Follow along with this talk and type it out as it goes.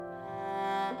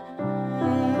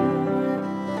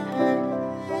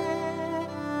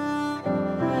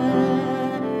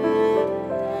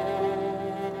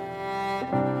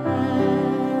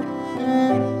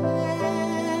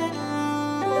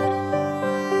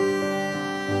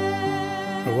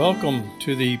Welcome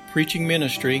to the preaching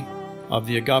ministry of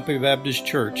the Agape Baptist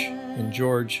Church in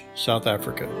George, South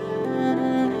Africa.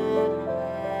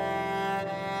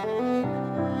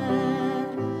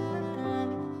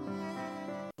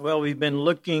 Well, we've been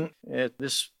looking at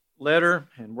this letter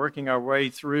and working our way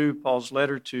through Paul's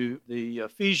letter to the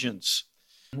Ephesians.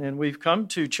 And we've come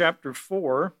to chapter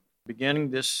 4,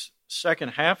 beginning this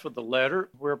second half of the letter,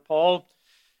 where Paul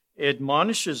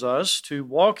admonishes us to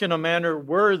walk in a manner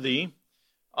worthy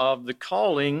of the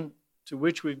calling to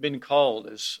which we've been called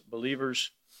as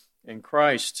believers in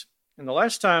Christ. And the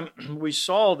last time we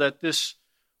saw that this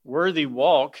worthy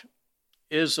walk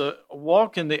is a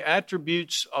walk in the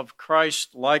attributes of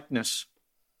Christ-likeness.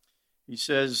 He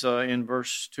says in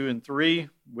verse 2 and 3,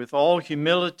 with all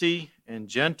humility and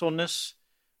gentleness,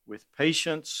 with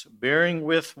patience, bearing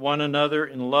with one another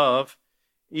in love,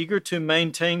 eager to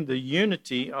maintain the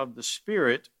unity of the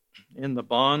Spirit in the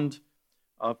bond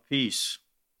of peace.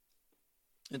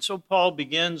 And so Paul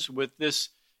begins with this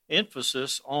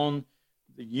emphasis on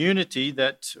the unity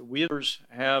that we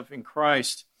have in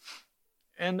Christ.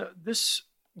 And this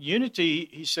unity,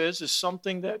 he says, is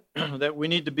something that, that we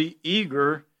need to be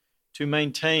eager to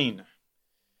maintain.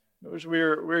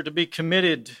 We're to be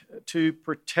committed to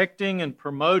protecting and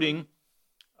promoting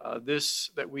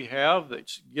this that we have,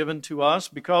 that's given to us,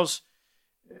 because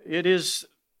it is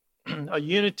a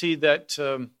unity that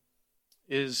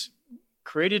is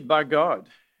created by God.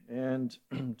 And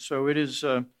so it is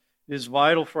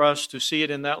vital for us to see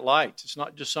it in that light. It's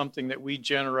not just something that we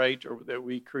generate or that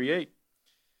we create.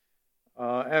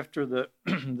 After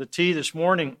the tea this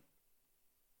morning,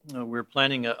 we're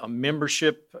planning a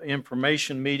membership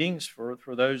information meetings for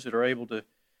those that are able to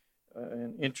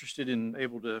and interested and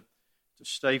able to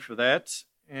stay for that.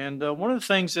 And one of the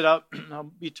things that I'll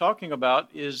be talking about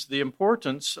is the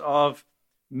importance of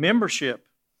membership.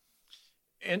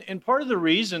 And part of the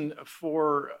reason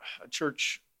for a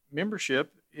church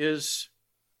membership is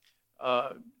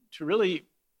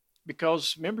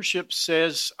because membership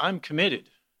says, I'm committed.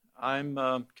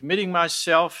 I'm committing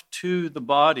myself to the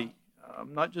body.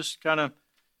 I'm not just kind of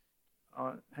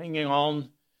hanging on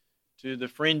to the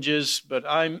fringes, but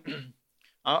I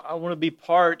want to be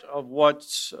part of what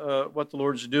the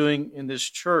Lord's doing in this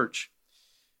church.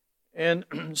 And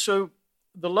so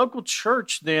the local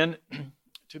church then,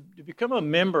 to become a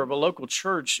member of a local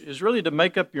church is really to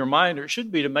make up your mind, or it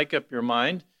should be to make up your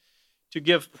mind, to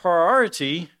give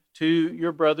priority to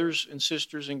your brothers and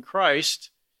sisters in Christ,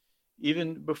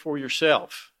 even before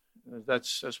yourself.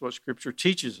 That's what Scripture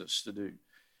teaches us to do.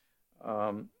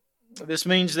 This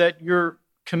means that you're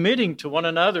committing to one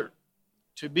another,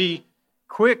 to be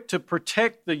quick to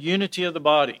protect the unity of the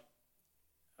body.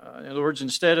 In other words,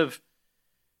 instead of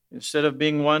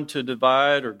being one to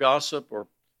divide or gossip or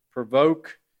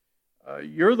provoke,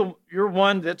 you're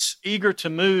one that's eager to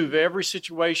move every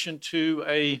situation to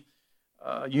a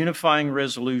unifying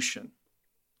resolution.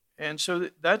 And so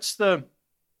that's what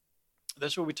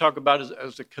we talk about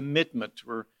as a commitment.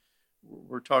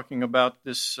 We're talking about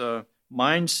this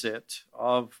mindset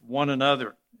of one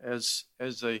another as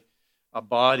a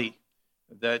body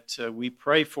that we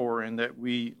pray for and that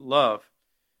we love.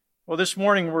 Well, this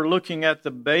morning we're looking at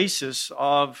the basis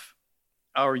of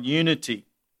our unity.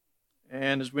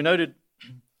 And as we noted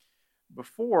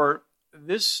before,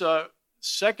 this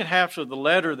second half of the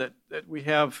letter that we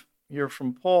have here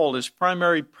from Paul is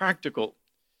primarily practical.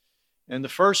 And the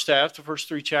first half, the first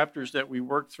 3 chapters that we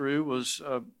worked through was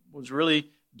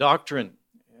really doctrine,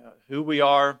 who we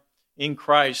are in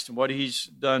Christ and what He's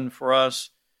done for us,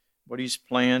 what He's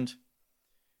planned.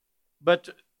 But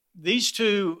these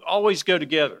two always go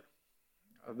together.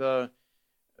 The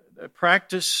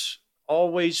practice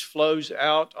always flows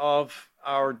out of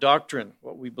our doctrine,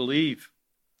 what we believe.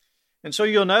 And so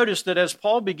you'll notice that as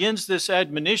Paul begins this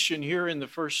admonition here in the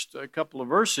first couple of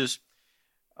verses,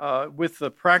 with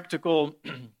the practical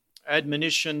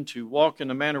admonition to walk in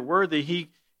a manner worthy, he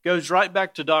goes right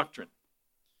back to doctrine.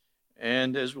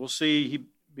 And as we'll see, he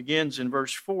begins in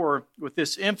verse 4 with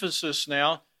this emphasis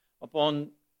now upon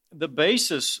the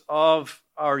basis of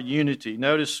our unity.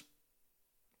 Notice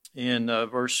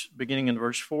beginning in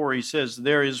verse 4, he says,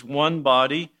 there is one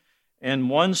body and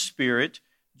one Spirit,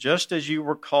 just as you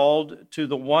were called to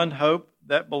the one hope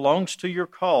that belongs to your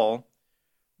call,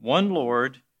 one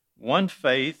Lord, one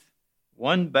faith,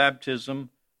 one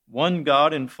baptism, one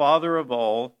God and Father of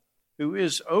all, who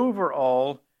is over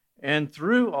all and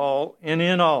through all and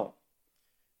in all.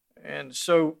 And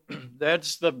so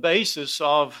that's the basis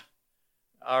of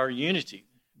our unity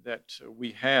that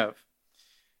we have.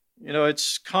 You know,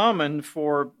 it's common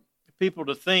for people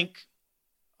to think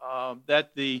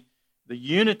that the the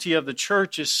unity of the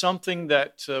church is something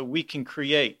that we can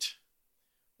create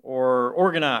or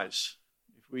organize.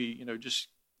 If we, just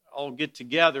all get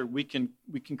together, we can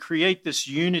create this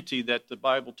unity that the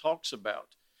Bible talks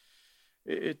about.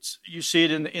 You see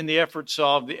it in the efforts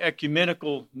of the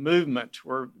ecumenical movement,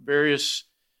 where various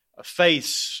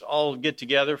faiths all get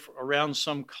together around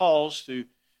some cause to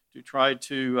try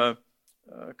to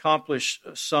accomplish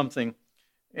something.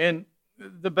 And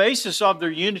the basis of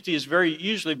their unity is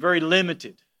usually very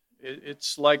limited.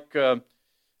 It's like a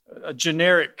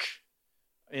generic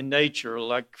in nature,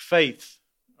 like faith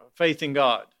in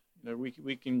God.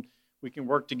 We can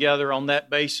work together on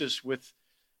that basis with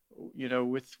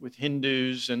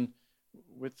Hindus and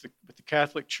with the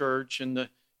Catholic Church and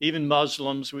even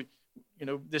Muslims.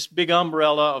 This big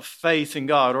umbrella of faith in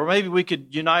God, or maybe we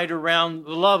could unite around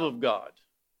the love of God.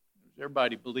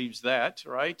 Everybody believes that,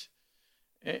 right?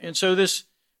 And so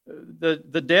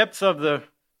the depth of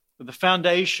the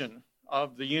foundation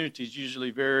of the unity is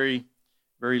usually very,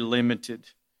 very limited.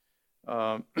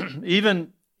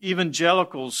 Even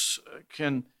evangelicals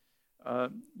can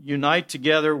unite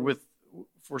together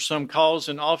for some cause,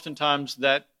 and oftentimes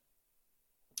that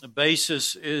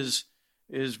basis is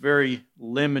very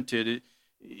limited.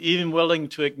 Even willing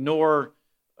to ignore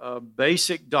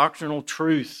basic doctrinal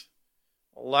truth,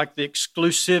 like the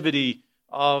exclusivity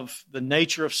of the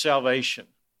nature of salvation.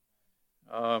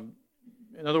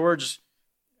 In other words,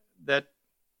 that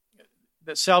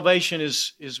salvation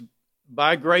is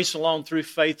by grace alone, through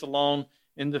faith alone,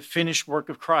 in the finished work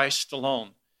of Christ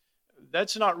alone.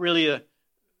 That's not really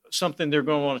something they're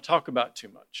going to want to talk about too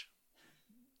much,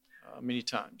 many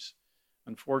times,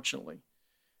 unfortunately.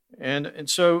 And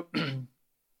so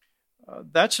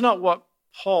that's not what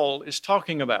Paul is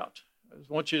talking about. I just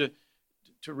want you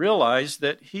to realize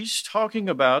that he's talking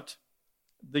about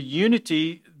the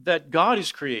unity that God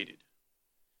has created.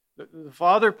 The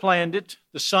Father planned it,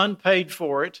 the Son paid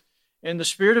for it, and the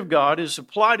Spirit of God has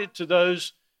applied it to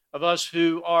those of us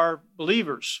who are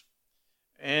believers.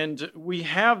 And we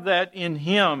have that in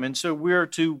Him, and so we're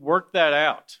to work that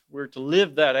out. We're to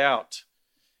live that out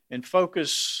and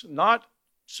focus, not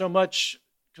so much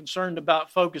concerned about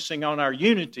focusing on our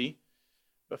unity,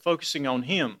 but focusing on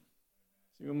Him.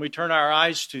 When we turn our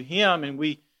eyes to Him and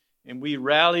we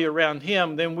rally around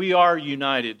Him, then we are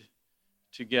united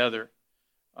together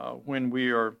when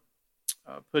we are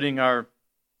putting our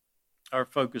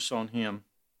focus on Him.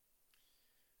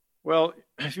 Well,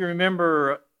 if you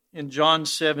remember in John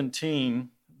 17,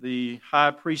 the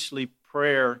high priestly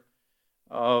prayer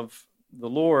of the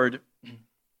Lord, let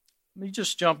me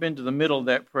just jump into the middle of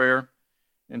that prayer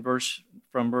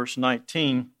from verse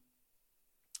 19,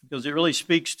 because it really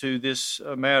speaks to this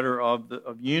matter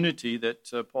of unity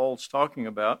that Paul's talking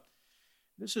about.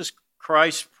 This is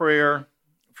Christ's prayer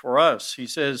for us. He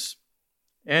says,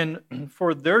 "And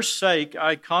for their sake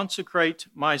I consecrate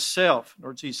myself." In other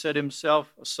words, he set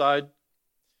himself aside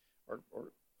or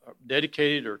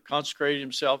dedicated or consecrated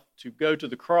himself to go to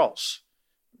the cross.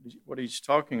 What he's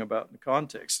talking about in the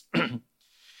context.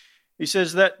 He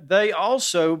says that they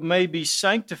also may be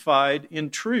sanctified in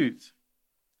truth.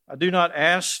 I do not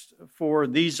ask for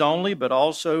these only, but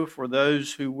also for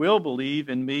those who will believe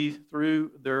in me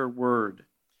through their word,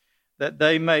 that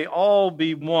they may all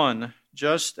be one,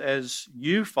 just as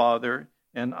you, Father,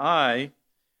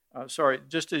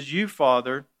 just as you,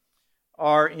 Father,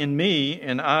 are in me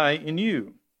and I in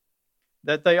you,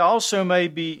 that they also may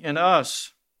be in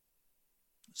us,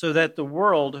 so that the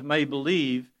world may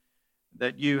believe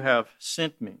that you have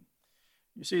sent me.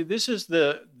 You see, this is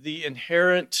the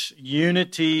inherent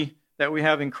unity that we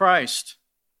have in Christ.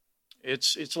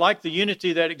 It's like the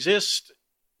unity that exists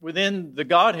within the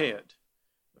Godhead,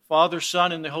 the Father,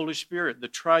 Son, and the Holy Spirit, the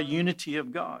triunity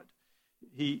of God.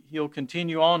 He'll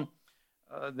continue on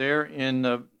there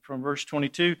from verse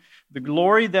 22. "The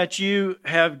glory that you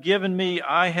have given me,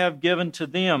 I have given to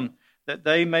them, that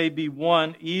they may be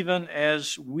one, even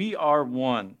as we are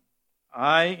one.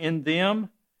 I in them,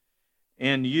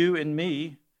 and you in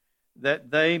me, that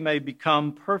they may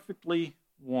become perfectly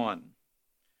one,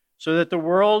 so that the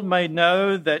world may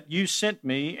know that you sent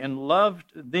me and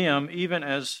loved them even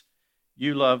as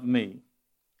you loved me.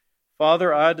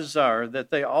 Father, I desire that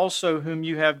they also whom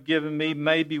you have given me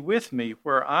may be with me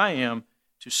where I am,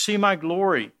 to see my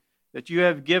glory that you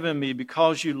have given me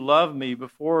because you loved me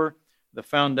before the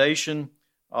foundation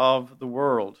of the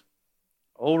world.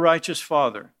 O righteous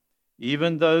Father,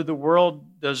 even though the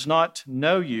world does not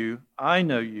know you, I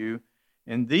know you,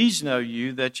 and these know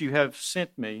you, that you have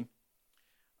sent me.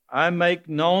 I make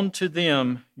known to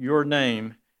them your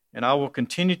name, and I will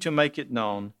continue to make it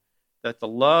known, that the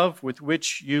love with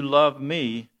which you love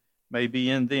me may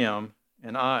be in them,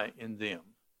 and I in them.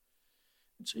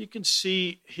 And so you can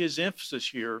see his emphasis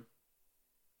here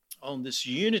on this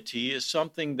unity is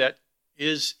something that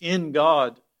is in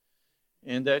God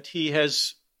and that he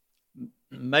has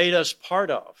made us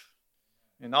part of.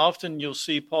 And often you'll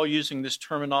see Paul using this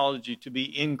terminology to be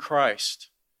in Christ.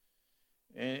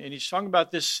 And he's talking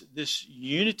about this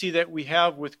unity that we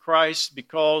have with Christ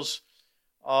because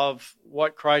of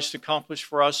what Christ accomplished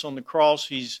for us on the cross.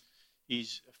 He's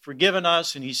forgiven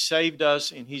us and he's saved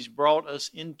us and he's brought us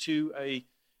into a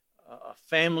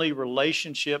family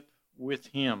relationship with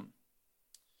him.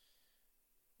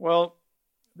 Well,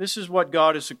 this is what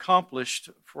God has accomplished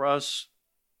for us,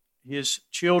 his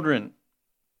children.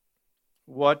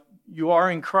 What you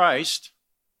are in Christ,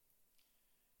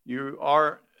 you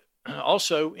are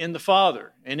also in the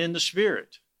Father and in the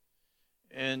Spirit.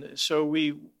 And so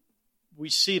we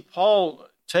see Paul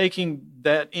taking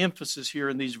that emphasis here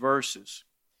in these verses.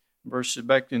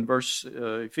 Back in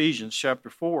Ephesians chapter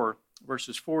 4,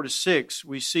 verses 4 to 6,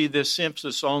 we see this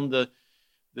emphasis on the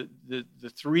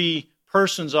three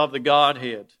persons of the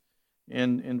Godhead.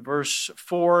 In verse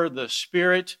 4, the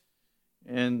Spirit,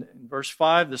 and in verse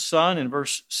 5, the Son, and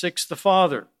verse 6, the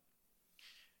Father.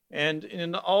 And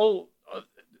in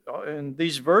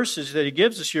these verses that he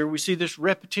gives us here, we see this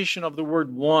repetition of the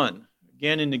word one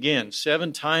again and again.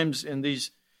 7 times in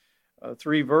these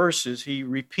 3 verses, he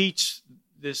repeats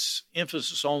this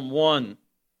emphasis on one.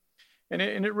 And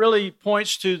it really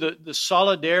points to the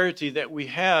solidarity that we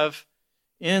have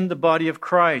in the body of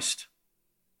Christ.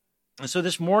 And so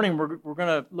this morning, we're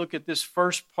going to look at this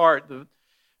first part,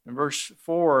 in verse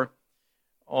 4,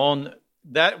 on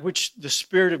that which the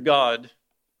Spirit of God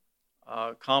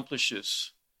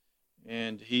accomplishes.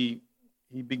 And he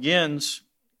begins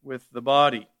with the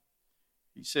body.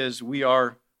 He says, we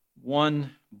are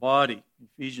one body.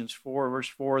 Ephesians 4, verse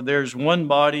 4, there's one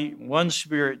body, one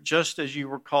Spirit, just as you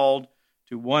were called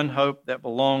to one hope that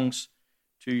belongs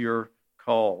to your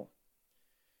call.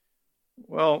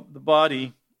 Well, the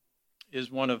body is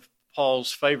one of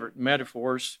Paul's favorite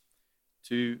metaphors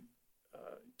to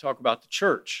talk about the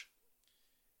church.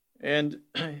 And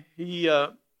he,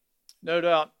 no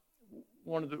doubt,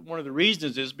 one of the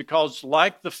reasons is because,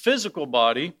 like the physical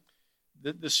body,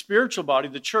 the spiritual body,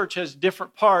 the church has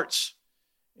different parts,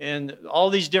 and all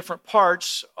these different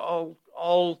parts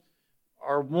all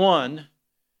are one,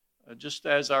 just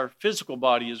as our physical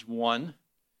body is one,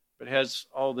 but has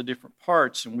all the different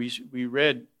parts. And we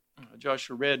read,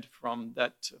 Joshua read from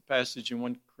that passage in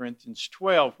 1 Corinthians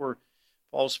 12, where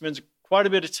Paul spends quite a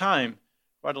bit of time,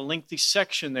 quite a lengthy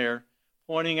section there,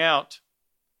 pointing out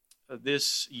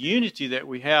this unity that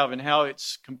we have and how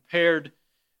it's compared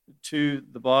to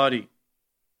the body.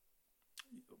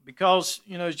 Because,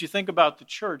 as you think about the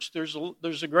church, there's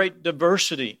a great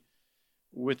diversity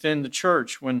within the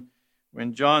church. When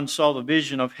John saw the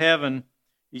vision of heaven,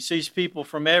 he sees people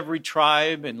from every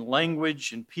tribe and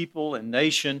language and people and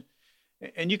nation.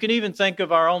 And you can even think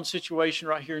of our own situation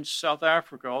right here in South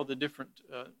Africa, all the different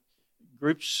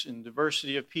groups and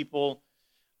diversity of people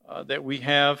that we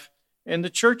have. And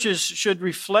the churches should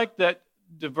reflect that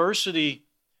diversity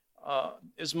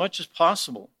as much as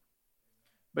possible.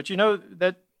 But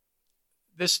that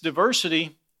this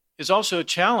diversity is also a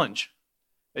challenge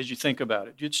as you think about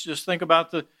it. You just think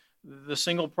about the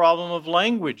single problem of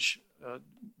language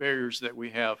barriers that we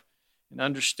have, and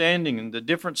understanding, and the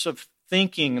difference of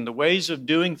thinking and the ways of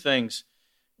doing things,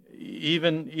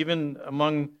 even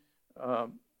among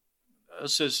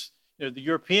us as the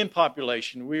European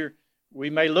population. We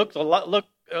may look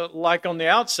like on the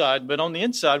outside, but on the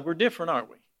inside we're different, aren't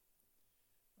we?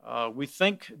 We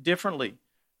think differently.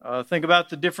 Think about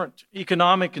the different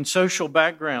economic and social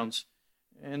backgrounds,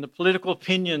 and the political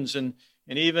opinions, and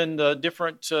even the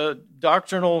different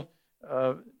doctrinal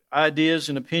ideas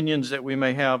and opinions that we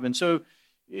may have. And so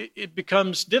it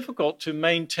becomes difficult to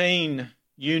maintain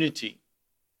unity.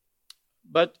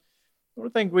 But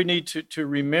one thing we need to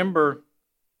remember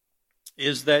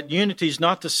is that unity is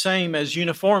not the same as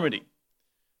uniformity.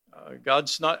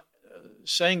 God's not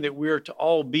saying that we're to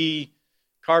all be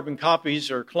carbon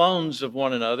copies or clones of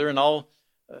one another and all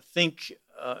think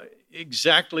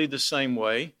exactly the same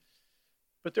way.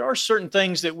 But there are certain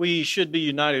things that we should be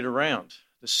united around.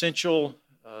 The essential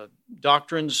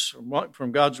doctrines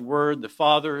from God's Word, the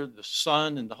Father, the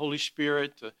Son, and the Holy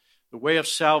Spirit, the way of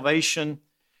salvation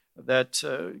that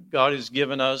God has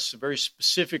given us, very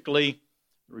specifically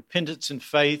repentance and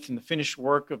faith in the finished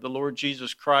work of the Lord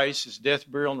Jesus Christ, His death,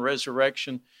 burial, and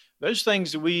resurrection. Those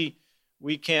things that we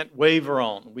can't waver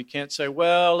on. We can't say,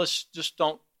 well, let's just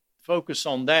don't focus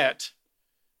on that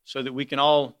so that we can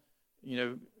all,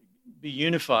 be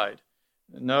unified.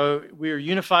 No, we are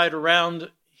unified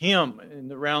around Him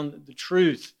and around the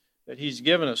truth that He's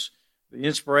given us, the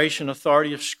inspiration,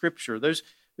 authority of Scripture.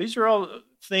 These are all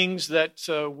things that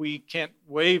we can't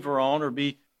waver on or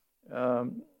be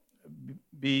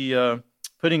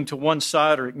putting to one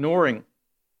side or ignoring.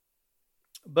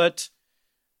 But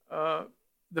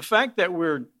the fact that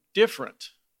we're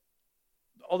different,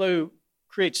 although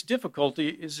creates difficulty,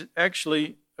 is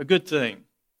actually a good thing.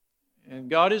 And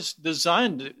God has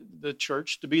designed the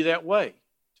church to be that way,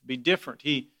 to be different.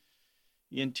 He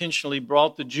intentionally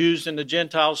brought the Jews and the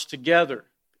Gentiles together,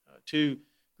 two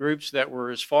groups that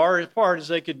were as far apart as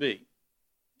they could be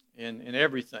in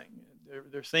everything.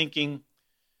 Their thinking,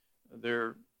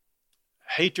 their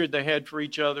hatred they had for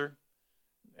each other,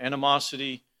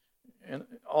 animosity, and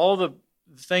all the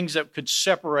things that could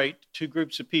separate two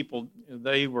groups of people.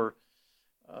 They were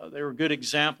good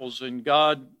examples, and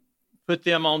God put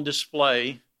them on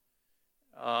display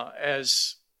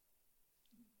as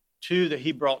two that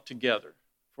He brought together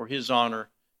for His honor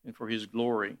and for His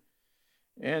glory.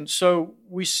 And so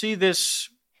we see this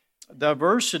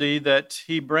diversity that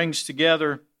He brings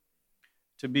together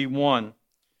to be one.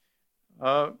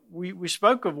 We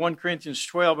spoke of 1 Corinthians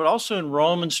 12, but also in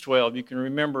Romans 12. You can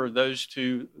remember those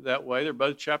two that way. They're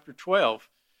both chapter 12.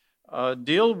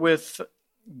 Deal with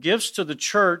gifts to the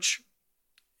church,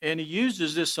 and he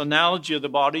uses this analogy of the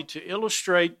body to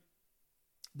illustrate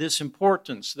this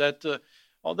importance that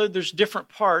although there's different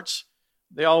parts,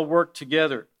 they all work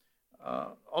together.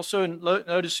 Also,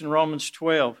 notice in Romans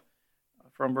 12,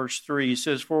 from verse 3, he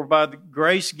says, "For by the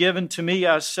grace given to me,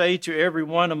 I say to every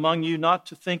one among you not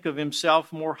to think of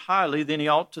himself more highly than he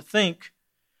ought to think,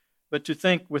 but to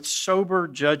think with sober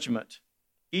judgment,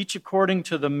 each according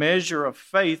to the measure of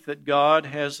faith that God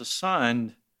has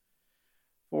assigned.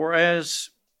 For as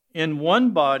in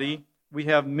one body we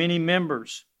have many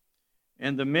members,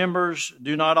 and the members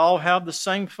do not all have the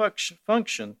same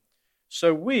function,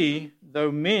 so we,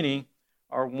 though many,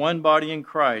 are one body in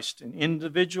Christ, and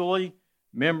individually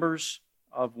members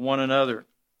of one another."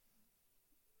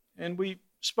 And we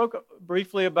spoke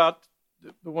briefly about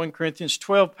the 1 Corinthians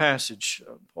 12 passage.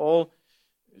 Paul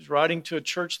is writing to a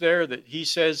church there that he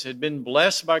says had been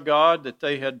blessed by God, that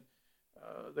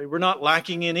they were not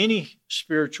lacking in any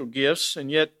spiritual gifts, and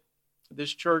yet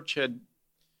this church had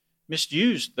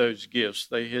misused those gifts.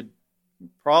 They had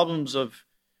problems of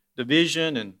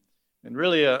division and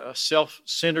really a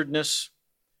self-centeredness,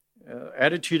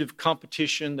 attitude of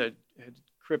competition that had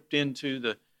crept into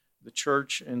the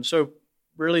church. And so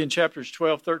really in chapters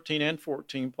 12, 13, and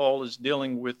 14, Paul is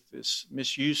dealing with this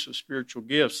misuse of spiritual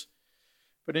gifts.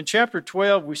 But in chapter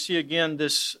 12, we see again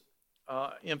this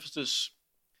emphasis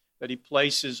that he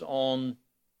places on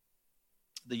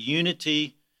the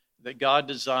unity that God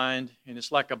designed, and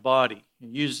it's like a body. He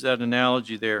uses that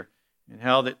analogy there, and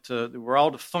how that we're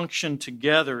all to function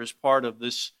together as part of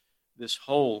this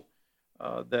whole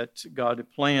that God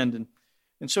had planned.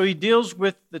 And so he deals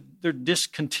with their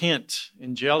discontent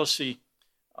and jealousy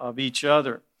of each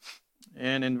other.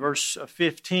 And in verse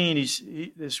 15, this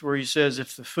is where he says,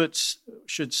 "If the foot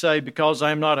should say, 'Because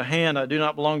I am not a hand, I do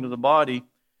not belong to the body,'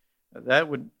 that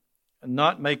would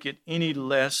not make it any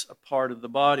less a part of the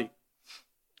body."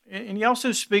 And he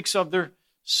also speaks of their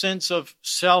sense of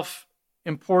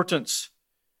self-importance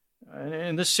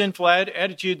and this sinful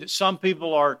attitude that some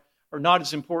people are not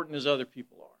as important as other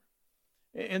people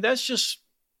are. And that's just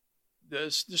the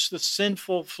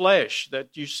sinful flesh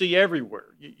that you see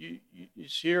everywhere.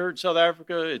 It's here in South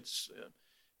Africa. It's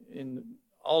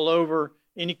all over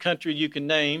any country you can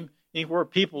name, anywhere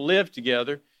people live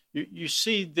together. You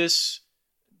see this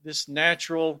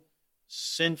natural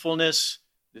sinfulness,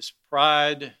 this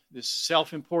pride, this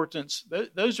self-importance.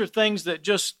 Those are things that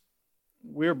just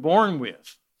we're born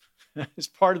with. It's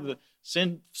part of the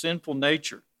sinful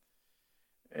nature.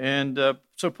 And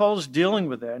so Paul's dealing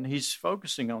with that, and he's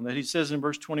focusing on that. He says in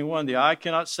verse 21, "The eye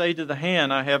cannot say to the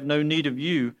hand, 'I have no need of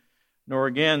you,' nor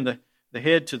again the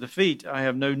head to the feet, 'I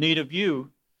have no need of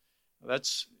you.'"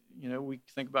 That's, we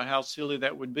think about how silly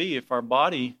that would be if our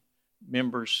body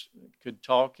members could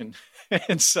talk and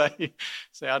say,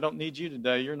 "I don't need you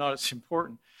today. You're not as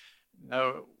important."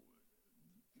 No,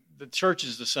 the church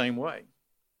is the same way.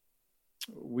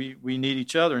 We need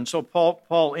each other. And so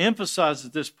Paul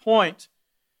emphasizes this point,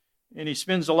 and he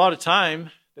spends a lot of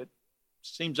time that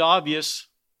seems obvious,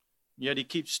 yet he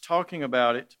keeps talking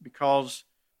about it because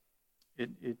it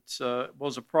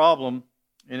was a problem,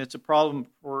 and it's a problem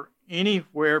for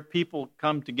anywhere people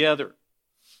come together.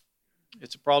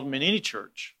 It's a problem in any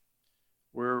church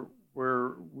where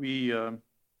we,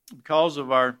 because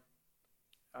of our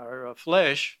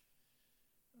flesh,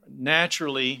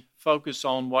 naturally focus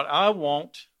on what I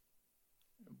want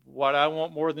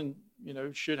more than,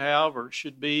 should have or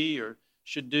should be or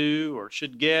should do or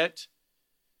should get,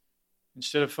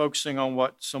 instead of focusing on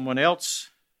what someone else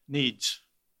needs,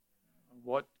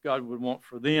 what God would want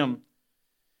for them.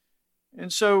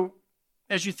 And so,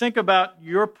 as you think about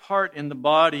your part in the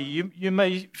body, you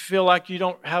may feel like you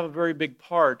don't have a very big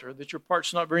part, or that your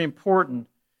part's not very important.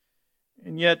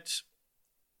 And yet,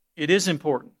 it is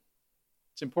important.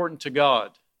 It's important to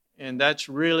God. And that's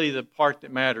really the part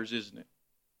that matters, isn't it?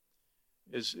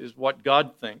 Is what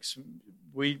God thinks.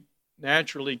 We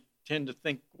naturally tend to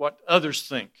think what others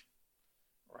think,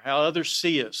 or how others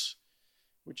see us,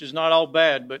 which is not all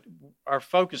bad, but our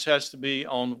focus has to be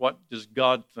on what does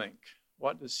God think?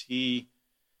 What does He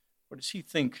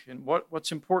think? And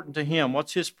what's important to Him?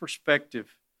 What's His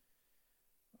perspective?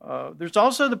 There's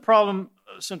also the problem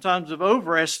sometimes of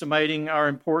overestimating our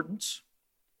importance.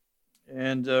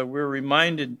 And we're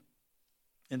reminded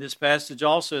in this passage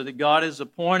also that God has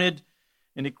appointed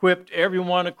and equipped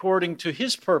everyone according to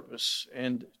His purpose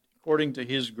and according to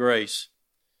His grace.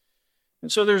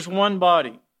 And so there's one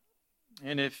body.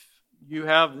 And if you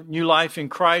have new life in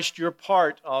Christ, you're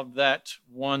part of that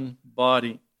one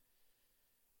body.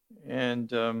 And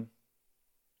the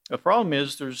problem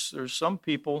is there's some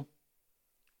people,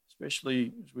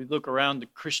 especially as we look around the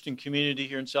Christian community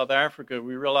here in South Africa,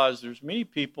 we realize there's many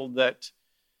people that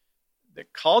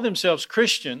call themselves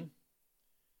Christian,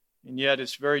 and yet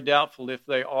it's very doubtful if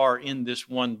they are in this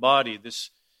one body.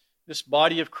 This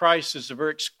body of Christ is a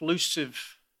very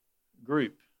exclusive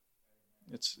group.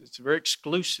 It's very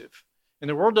exclusive. And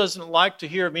the world doesn't like to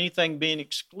hear of anything being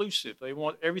exclusive. They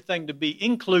want everything to be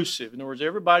inclusive. In other words,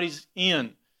 everybody's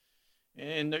in.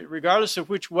 And regardless of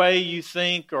which way you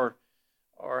think or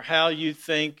how you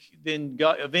think, then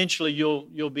God, eventually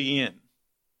you'll be in.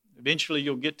 Eventually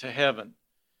you'll get to heaven.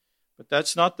 But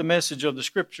that's not the message of the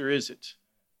Scripture, is it?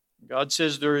 God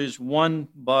says there is one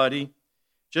body.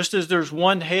 Just as there's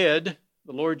one head,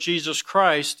 the Lord Jesus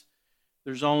Christ,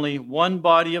 there's only one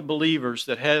body of believers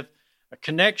that have a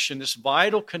connection, this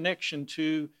vital connection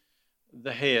to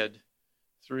the head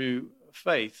through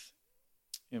faith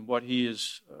in what He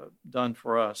has done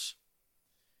for us.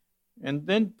 And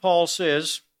then Paul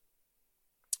says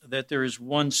that there is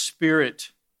one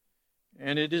Spirit,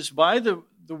 and it is by the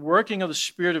working of the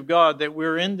Spirit of God that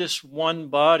we're in this one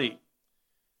body.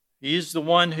 He is the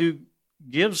one who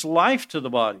gives life to the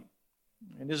body.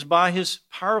 And it is by His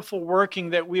powerful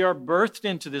working that we are birthed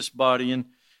into this body.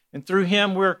 And through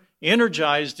Him we're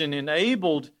energized and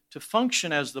enabled to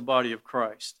function as the body of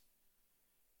Christ.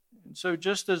 And so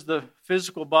just as the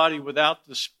physical body without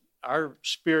our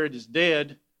spirit is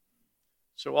dead,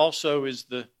 so also is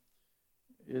the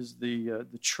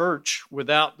church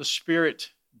without the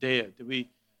Spirit dead. We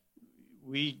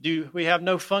have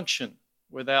no function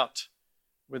without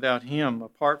Him,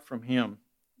 apart from Him,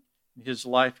 His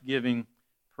life-giving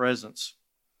presence.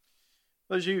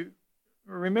 As you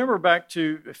remember back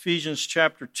to Ephesians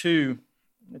chapter 2,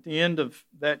 at the end of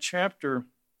that chapter,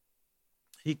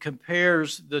 he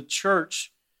compares the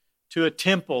church to a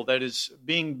temple that is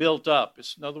being built up.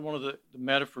 It's another one of the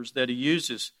metaphors that he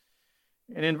uses.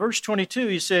 And in verse 22,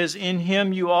 he says, "In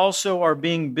Him you also are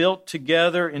being built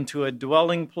together into a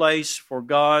dwelling place for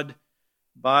God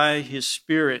by His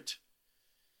Spirit."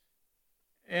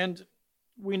 And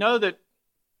we know that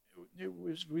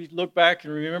we look back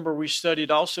and remember we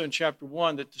studied also in chapter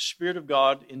 1 that the Spirit of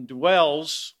God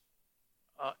indwells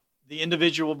the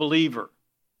individual believer,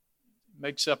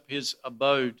 makes up His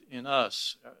abode in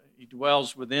us. He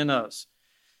dwells within us.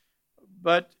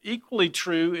 But equally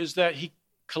true is that He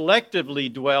collectively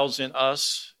dwells in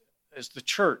us as the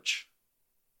church.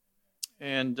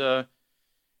 And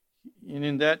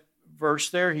in that verse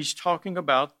there, he's talking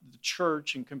about the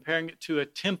church and comparing it to a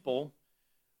temple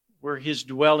where His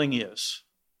dwelling is.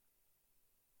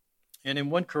 And in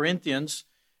 1 Corinthians,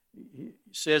 he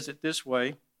says it this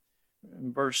way,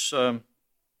 in verse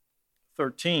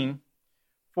 13,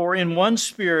 "For in one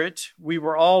Spirit we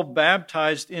were all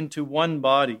baptized into one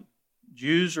body,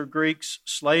 Jews or Greeks,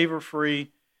 slave or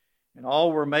free, and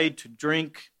all were made to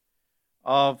drink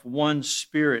of one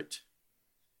Spirit."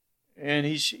 And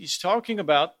he's talking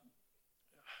about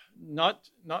not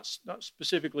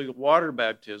specifically the water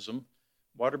baptism.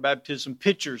 Water baptism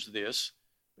pictures this,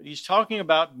 but he's talking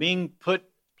about being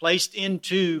placed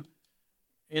into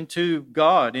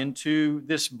God, into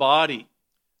this body,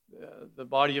 the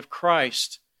body of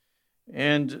Christ.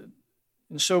 And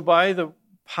so by the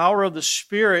power of the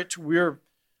Spirit, we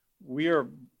are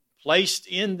placed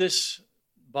in this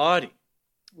body.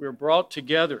 We're brought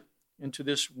together into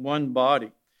this one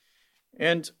body.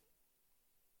 And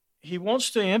he wants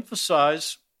to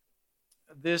emphasize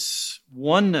this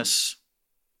oneness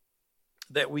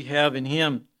that we have in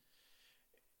him.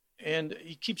 And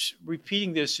he keeps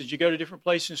repeating this as you go to different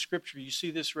places in Scripture. You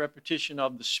see this repetition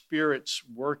of the Spirit's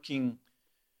working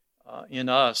in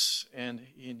us and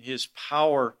in his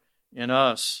power in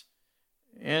us.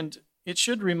 And it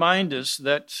should remind us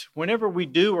that whenever we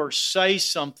do or say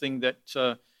something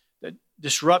that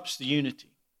disrupts the unity,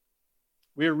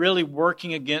 we are really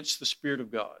working against the Spirit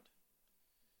of God,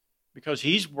 because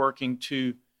he's working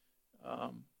to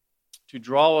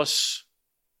draw us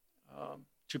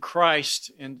to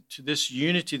Christ and to this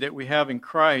unity that we have in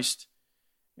Christ,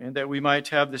 and that we might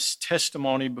have this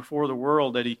testimony before the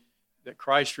world that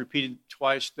Christ repeated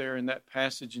twice there in that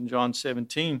passage in John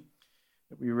 17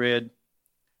 that we read.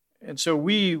 And so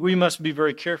we must be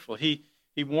very careful. He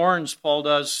warns, Paul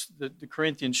does, the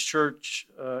Corinthians church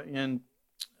in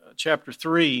chapter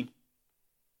 3,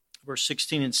 verse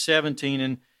 16 and 17,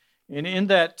 and in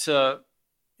that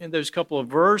in those couple of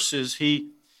verses,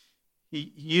 he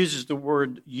uses the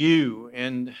word you,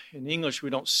 and in English we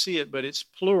don't see it, but it's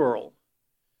plural.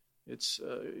 It's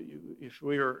if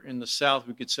we were in the South,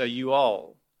 we could say you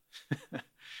all.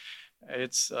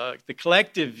 It's the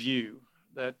collective you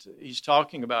that he's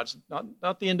talking about. It's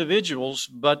not the individuals,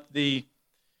 but the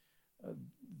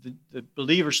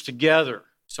believers together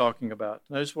he's talking about.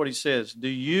 Notice what he says. Do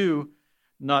you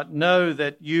not know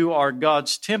that you are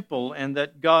God's temple and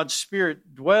that God's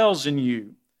Spirit dwells in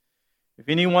you? If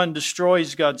anyone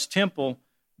destroys God's temple,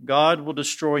 God will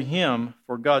destroy him,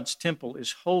 for God's temple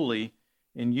is holy,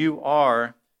 and you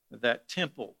are that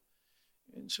temple.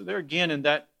 And so there again, in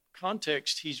that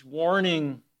context, he's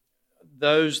warning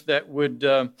those that would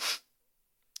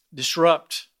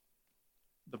disrupt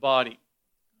the body,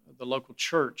 the local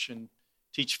church, and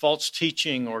teach false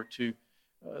teaching, or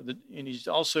and he's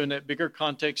also in that bigger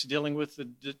context dealing with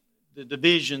the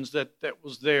divisions that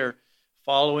was there,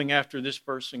 following after this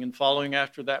person and following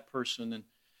after that person.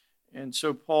 And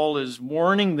so Paul is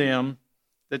warning them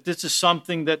that this is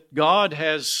something that God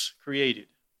has created,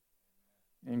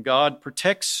 and God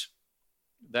protects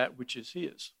that which is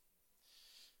his.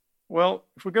 Well,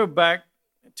 if we go back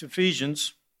to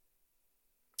Ephesians,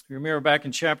 you remember back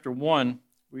in chapter 1,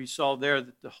 we saw there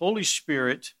that the Holy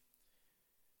Spirit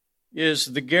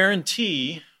is the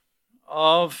guarantee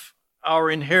of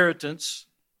our inheritance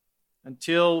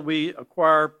until we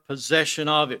acquire possession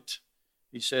of it.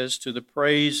 He says, to the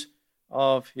praise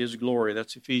of his glory.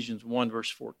 That's Ephesians 1, verse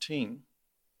 14.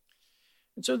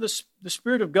 And so the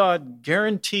Spirit of God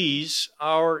guarantees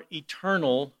our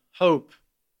eternal hope.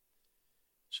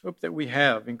 It's hope that we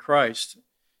have in Christ.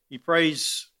 He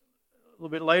prays a little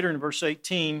bit later in verse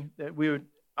 18 that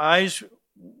eyes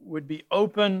would be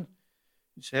open.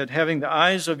 He said, having the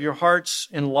eyes of your hearts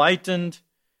enlightened,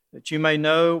 that you may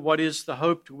know what is the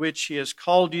hope to which he has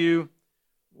called you,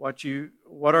 what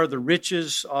are the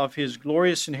riches of his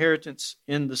glorious inheritance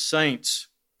in the saints.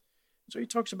 So he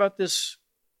talks about this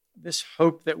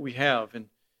hope that we have, and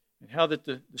how that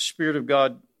the Spirit of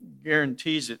God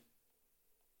guarantees it.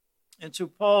 And so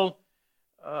Paul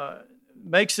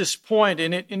makes this point,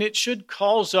 and it should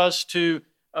cause us to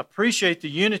appreciate the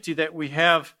unity that we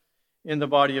have in the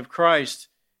body of Christ.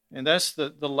 And that's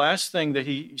the last thing that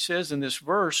he says in this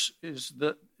verse is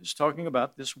talking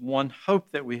about this one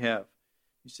hope that we have.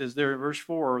 He says there in verse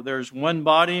 4, there's one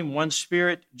body, one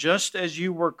Spirit, just as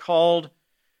you were called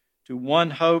to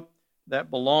one hope that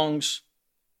belongs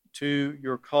to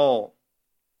your call.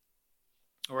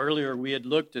 Earlier we had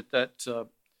looked at that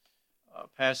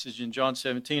passage in John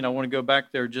 17. I want to go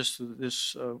back there just to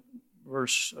this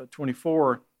verse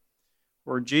 24,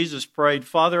 where Jesus prayed,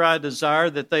 Father, I desire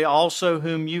that they also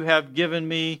whom you have given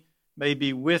me may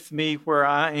be with me where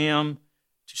I am,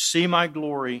 to see my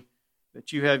glory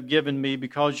that you have given me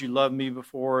because you loved me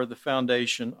before the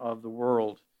foundation of the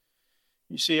world.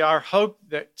 You see, our hope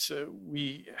that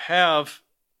we have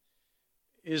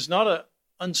is not an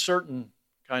uncertain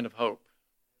kind of hope,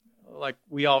 like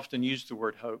we often use the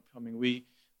word hope. I mean, we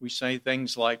say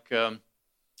things like,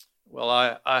 well,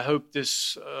 I hope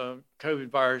this COVID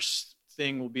virus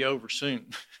thing will be over soon.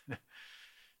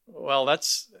 Well,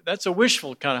 that's a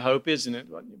wishful kind of hope, isn't it?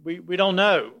 We don't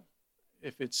know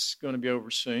if it's going to be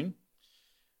over soon.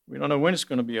 We don't know when it's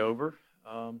going to be over.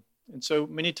 And so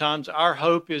many times our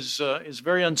hope is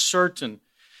very uncertain.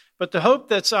 But the hope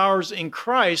that's ours in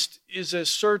Christ is as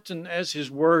certain as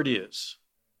his word is,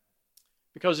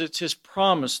 because it's his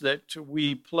promise that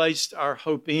we placed our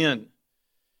hope in.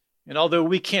 And although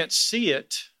we can't see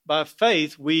it, by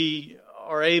faith we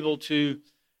are able to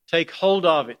take hold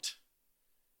of it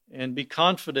and be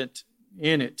confident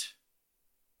in it.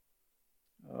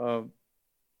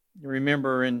 You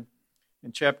remember in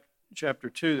chapter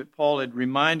 2 that Paul had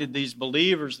reminded these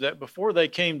believers that before they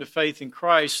came to faith in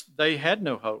Christ, they had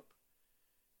no hope,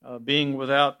 being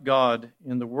without God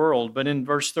in the world. But in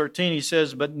verse 13 he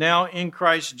says, "But now in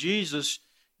Christ Jesus,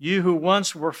 you who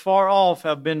once were far off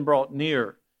have been brought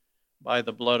near by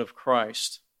the blood of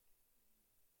Christ."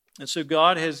 And so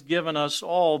God has given us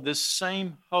all this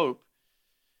same hope.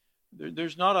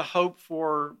 There's not a hope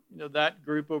for that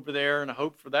group over there and a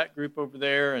hope for that group over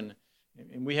there, and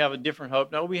we have a different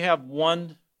hope. No, we have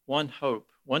one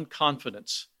hope, one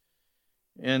confidence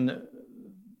in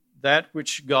that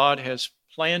which God has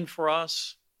planned for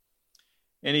us.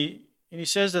 And he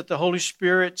says that the Holy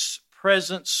Spirit's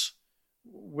presence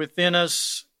within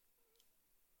us,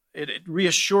 it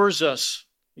reassures us.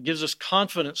 It gives us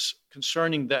confidence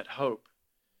concerning that hope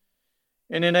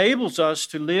and enables us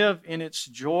to live in its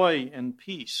joy and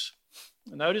peace.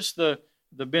 Notice the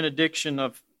benediction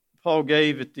of Paul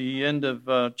gave at the end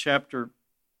of chapter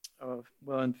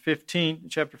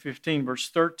 15, verse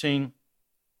 13.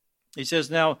 He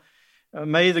says, "Now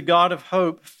may the God of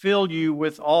hope fill you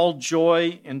with all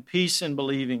joy and peace in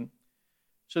believing,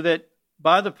 so that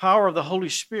by the power of the Holy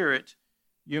Spirit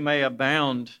you may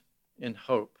abound in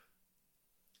hope."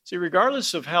 See,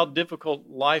 regardless of how difficult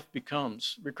life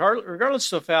becomes,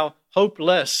 regardless of how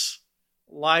hopeless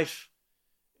life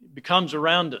becomes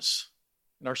around us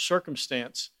in our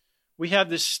circumstance, we have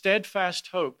this steadfast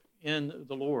hope in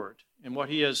the Lord and what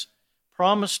He has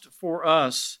promised for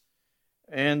us,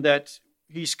 and that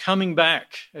He's coming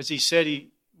back as He said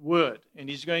He would, and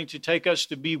He's going to take us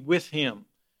to be with Him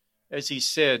as He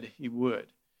said He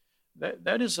would.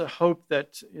 That is a hope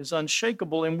that is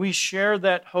unshakable, and we share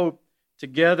that hope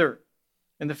together.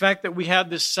 And the fact that we have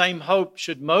this same hope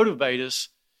should motivate us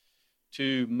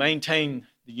to maintain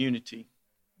the unity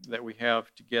that we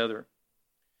have together.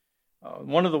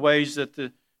 One of the ways that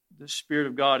the Spirit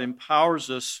of God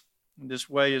empowers us in this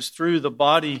way is through the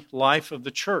body life of the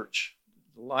church.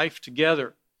 The life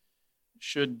together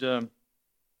should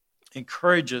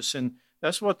encourage us. And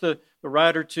that's what the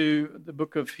writer to the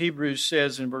book of Hebrews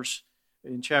says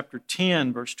in chapter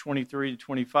 10, verse 23 to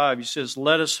 25. He says,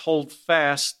 "Let us hold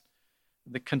fast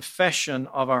the confession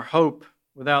of our hope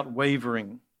without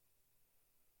wavering."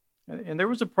 And there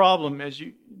was a problem, as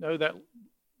you know that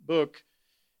book,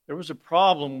 there was a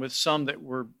problem with some that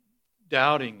were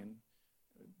doubting and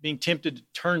being tempted to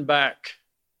turn back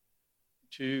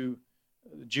to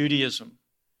Judaism.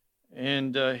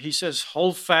 And he says,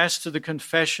 "Hold fast to the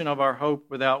confession of our hope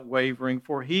without wavering,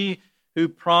 for He who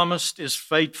promised is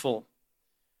faithful.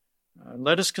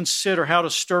 Let us consider how to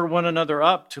stir one another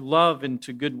up to love and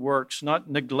to good works, not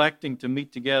neglecting to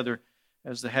meet together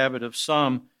as the habit of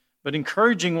some, but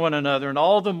encouraging one another, and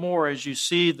all the more as you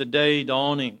see the day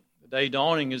dawning." The day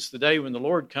dawning is the day when the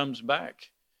Lord comes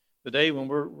back, the day when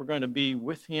we're going to be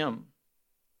with Him.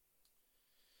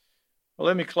 Well,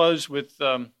 let me close with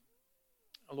a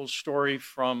little story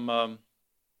from,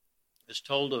 it's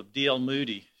told of D.L.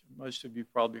 Moody. Most of you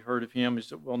probably heard of him.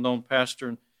 He's a well-known pastor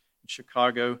in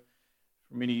Chicago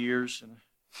for many years. And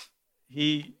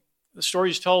the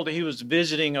story is told that he was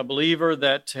visiting a believer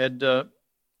that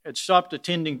had stopped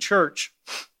attending church.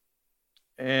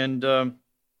 And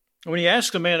when he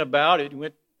asked the man about it, he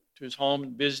went to his home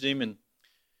and visited him, and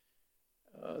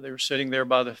they were sitting there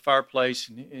by the fireplace,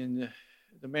 and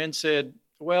the man said,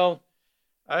 "Well,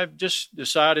 I've just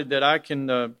decided that I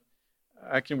can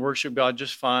worship God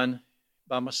just fine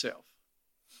by myself."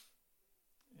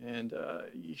 And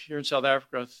here in South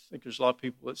Africa, I think there's a lot of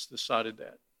people that's decided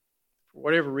that. For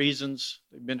whatever reasons,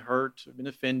 they've been hurt, they've been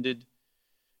offended,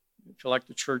 they feel like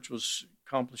the church was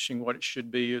accomplishing what it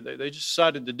should be. They just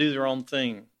decided to do their own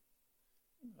thing,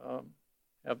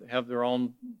 have their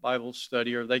own Bible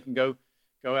study, or they can go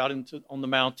out on the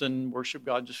mountain, worship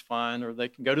God just fine, or they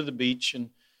can go to the beach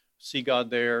and see God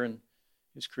there and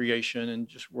His creation and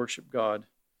just worship God.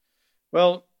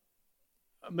 Well,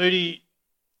 Moody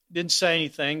didn't say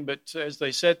anything, but as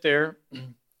they sat there,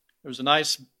 there was a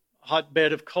nice hot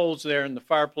bed of coals there in the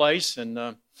fireplace,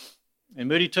 and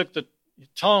Moody took the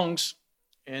tongs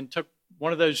and took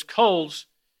one of those coals,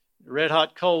 red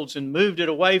hot coals, and moved it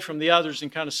away from the others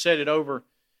and kind of set it over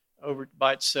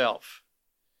by itself.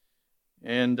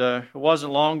 And it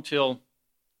wasn't long till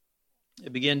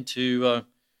it began to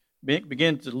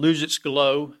lose its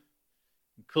glow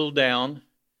and cool down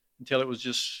until it was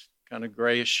just kind of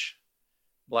grayish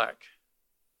black.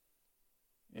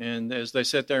 And as they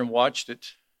sat there and watched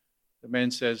it, the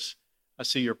man says, "I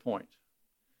see your point."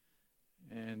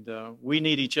 And we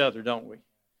need each other, don't we?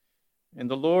 And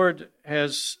the Lord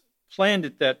has planned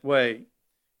it that way.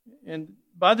 And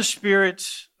by the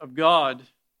Spirit of God,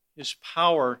 His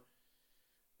power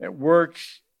at work,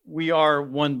 we are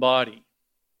one body.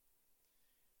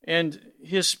 And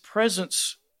His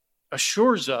presence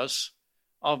assures us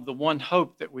of the one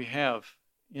hope that we have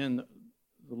in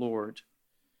the Lord.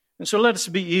 And so let us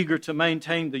be eager to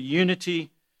maintain the unity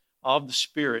of the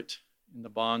Spirit in the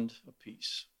bond of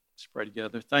peace. Let's pray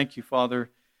together. Thank you,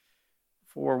 Father,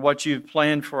 for what you've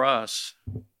planned for us.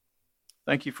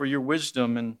 Thank you for your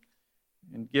wisdom and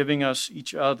giving us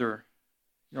each other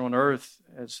here on earth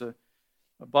as a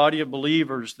body of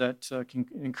believers that can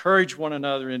encourage one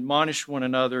another, admonish one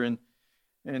another,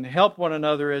 and help one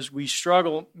another as we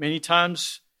struggle many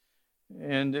times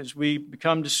and as we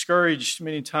become discouraged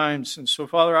many times. And so,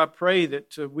 Father, I pray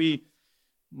that we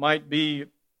might be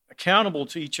accountable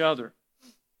to each other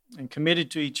and committed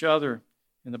to each other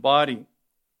in the body,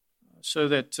 so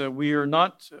that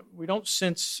we don't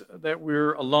sense that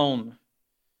we're alone,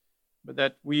 but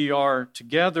that we are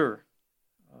together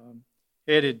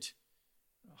headed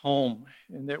home,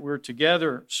 and that we're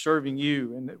together serving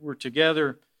you, and that we're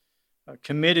together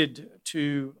committed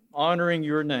to honoring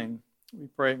your name. We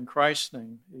pray in Christ's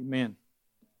name. Amen.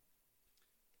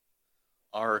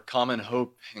 Our common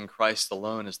hope in Christ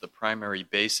alone is the primary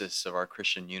basis of our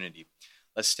Christian unity.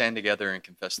 Let's stand together and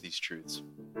confess these truths.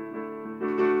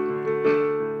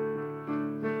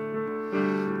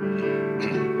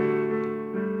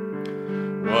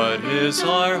 What is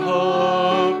our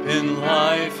hope in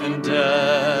life and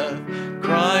death?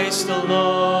 Christ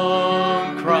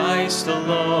alone, Christ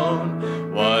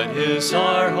alone. What is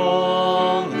our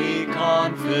only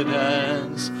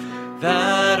confidence?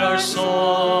 That our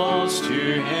souls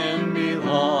to Him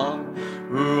belong,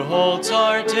 who holds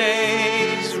our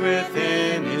days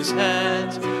within His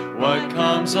hands. What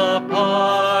comes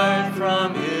apart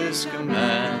from His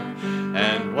command,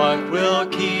 and what will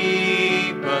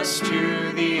keep us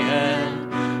to the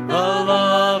end? The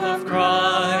love of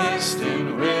Christ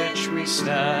in which we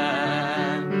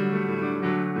stand.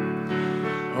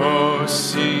 Oh,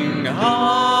 sing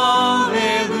hallelujah,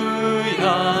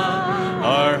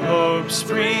 our hope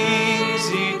springs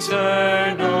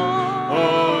eternal.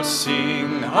 Oh,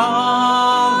 sing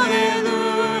hallelujah,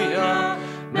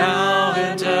 now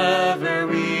and ever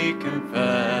we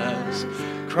confess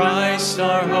Christ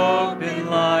our hope in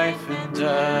life and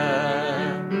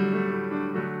death.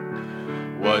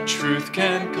 What truth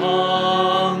can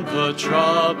calm the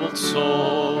troubled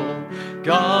soul?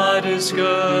 God is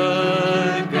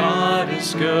good, God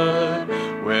is good.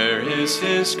 Where is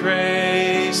His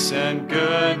grace and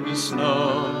goodness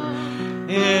known?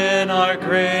 In our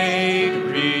great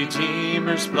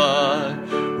Redeemer's blood,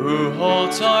 who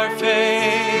holds our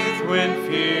faith when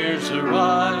fears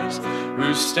arise,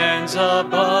 who stands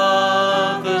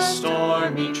above the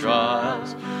stormy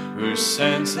trials, who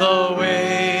sends the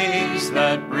waves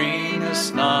that bring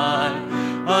us nigh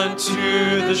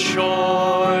unto the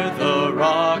shore, the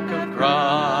rock of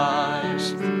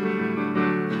Christ.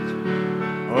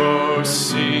 Oh,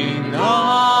 sing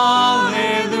hallelujah,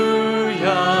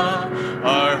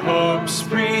 our hope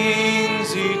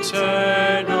springs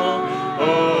eternal.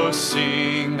 Oh,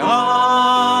 sing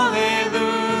hallelujah,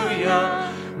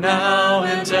 now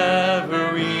and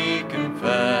ever we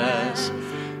confess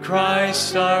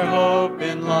Christ our hope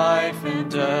in life and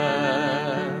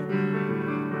death.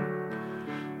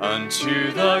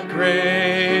 Unto the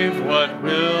grave what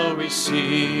will we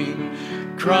sing?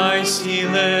 Christ He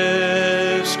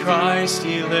lives, Christ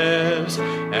He lives.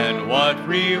 And what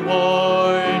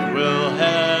reward will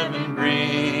heaven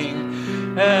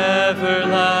bring?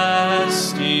 Everlasting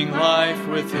life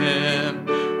with Him,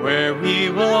 where we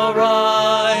will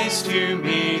rise to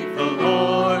meet the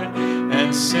Lord,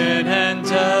 and sin and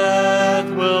death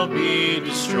will be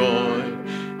destroyed,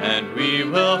 and we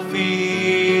will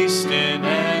feast in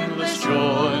endless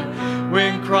joy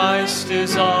when Christ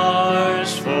is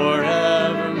ours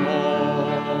forevermore.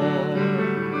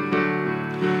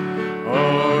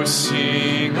 Oh,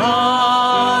 sing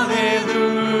hallelujah,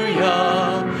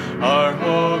 our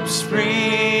hope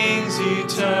springs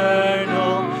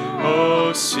eternal.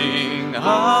 Oh, sing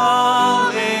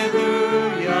hallelujah,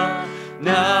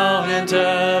 now and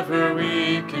ever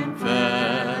we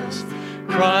confess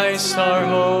Christ our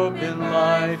hope in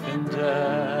life and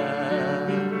death.